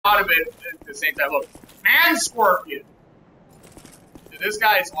Thought of it at the same time. Look, man scorpion. Dude, this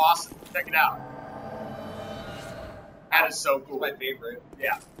guy is awesome. Check it out. That is so cool. That's my favorite.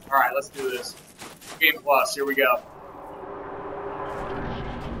 Yeah. All right, let's do this. Game Plus. Here we go.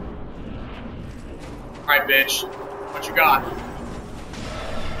 All right, bitch. What you got?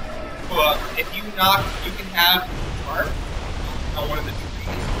 If you knock, you can have Tart on one of the trees.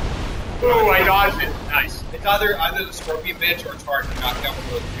 Ooh, I dodged it. Nice. It's either the scorpion bitch or Tart to knock down one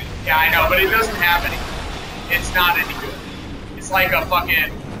of those trees. Yeah, I know, but it doesn't have any. It's not any good. It's like a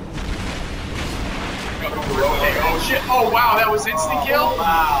fucking. Oh shit! Oh wow, that was instant kill.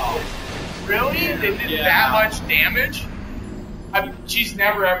 Wow. Really? They did that much damage? She's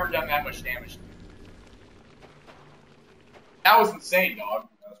never ever done that much damage. That was insane, dog.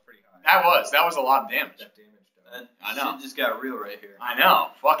 That was pretty high. That was a lot of damage. That damage done. I know. Shit just got real right here. I know.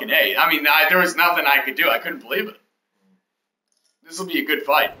 Fucking A. I mean, there was nothing I could do. I couldn't believe it. This will be a good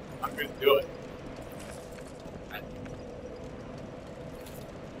fight. I'm going to do it.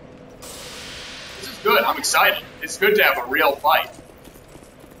 This is good. I'm excited. It's good to have a real fight.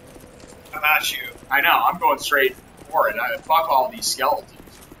 How about you? I know. I'm going straight for it. Fuck all these skeletons.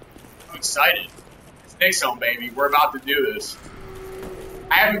 I'm excited. It's Nicksown, baby. We're about to do this.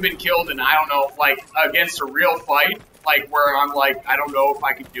 I haven't been killed, and I don't know if, like, against a real fight, like, where I'm like, I don't know if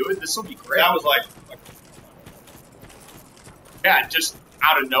I could do it. This will be great. That was like yeah, just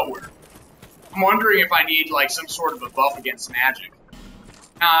out of nowhere. I'm wondering if I need, like, some sort of a buff against magic.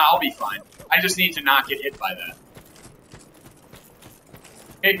 Nah, I'll be fine. I just need to not get hit by that.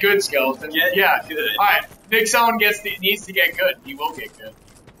 Hit good, skeleton. Yeah. Good. Alright, Nicksown needs to get good. He will get good.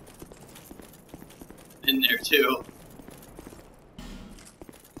 In there too.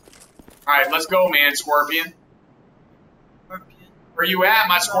 Alright, let's go, man, Scorpion. Where you at,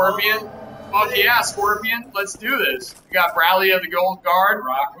 my Scorpion? Fuck yeah, Scorpion. Let's do this. We got Bradley of the Gold Guard.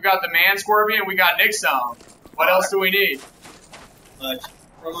 We got the man Scorpion. We got Nicksown. What else do we need?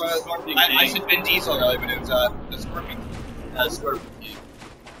 I said Vin Diesel earlier, but it was the Scorpion. Scorpion.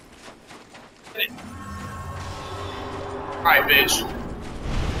 Alright, bitch.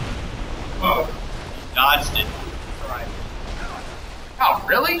 Oh, Dodged it. alright. Oh,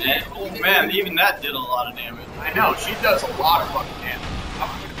 really? And, oh man, even that did a lot of damage. I know, she does a lot of fucking damage. I'm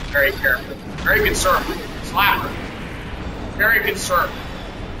gonna be very careful. Very conservative. Slap her. Very conservative.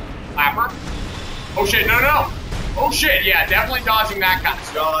 Slap her. Oh shit, no. Oh shit, yeah, definitely dodging that kind of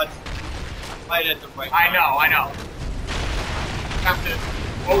stuff. Dodge. Right at the right I know. Have to.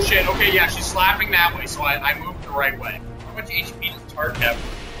 Oh shit, okay, yeah, she's slapping that way, so I moved the right way. How much HP does Tart have?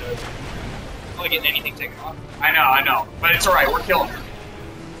 I'm not getting anything taken off. I know. But it's alright, we're killing her.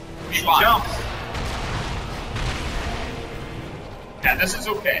 She Fine. jumps. Yeah, this is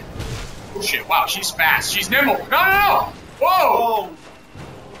okay. Oh shit, wow, she's fast. She's nimble. No! Whoa! Oh!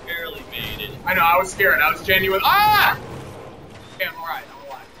 Barely made it. I know, I was scared. I was genuine. Ah! Okay, I'm alright.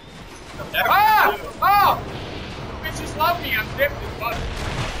 Ah! Oh! Bitches love me. I'm dipped in butter.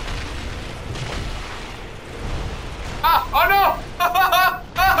 Ah! Oh no!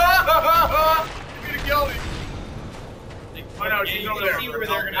 You're gonna kill me. Oh no, she's over there.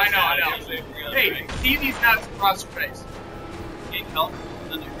 I know. Hey, see these nuts across her face. Can't help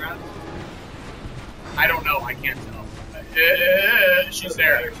underground. I don't know. I can't tell. She's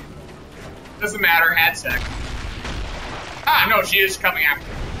there. Doesn't matter. Had sex. Ah, no, she is coming after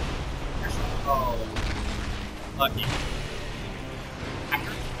me. Oh. Lucky.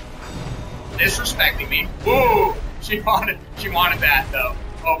 After disrespecting me. Woo! She wanted that though.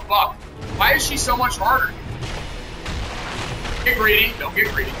 Oh fuck. Why is she so much harder? Get greedy. Don't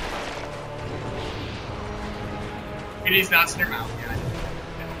get greedy. Get these nuts in your mouth. Yeah.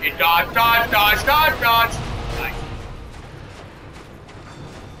 Okay, dodge. Nice.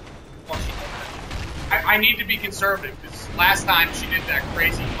 I need to be conservative because last time she did that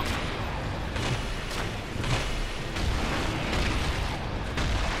crazy.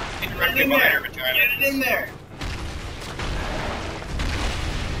 Get it in there.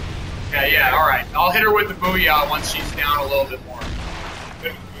 Yeah, alright. I'll hit her with the booyah once she's down a little bit more.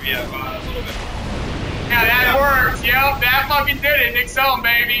 Yeah, a little bit. Yeah, that works. Yep, that fucking did it. Nicksown,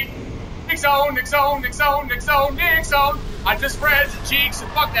 baby. Nicksown. I just spread your cheeks and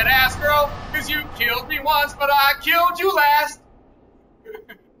fuck that ass, girl. Cause you killed me once, but I killed you last.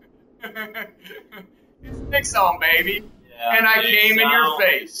 It's Nicksown, baby. Yeah, and I came in your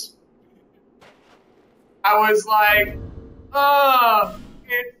face. I was like, oh,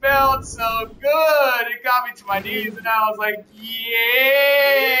 it felt so good. It got me to my knees, and I was like,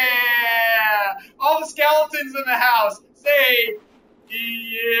 yeah. All the skeletons in the house say, yeah.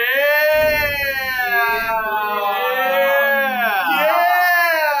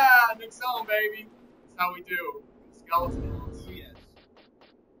 Yeah. baby. That's how we do. Skeleton house. Oh, yes.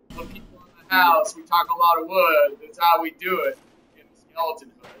 Put people in the house. We talk a lot of wood. That's how we do it in the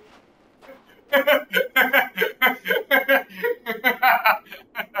skeleton hood.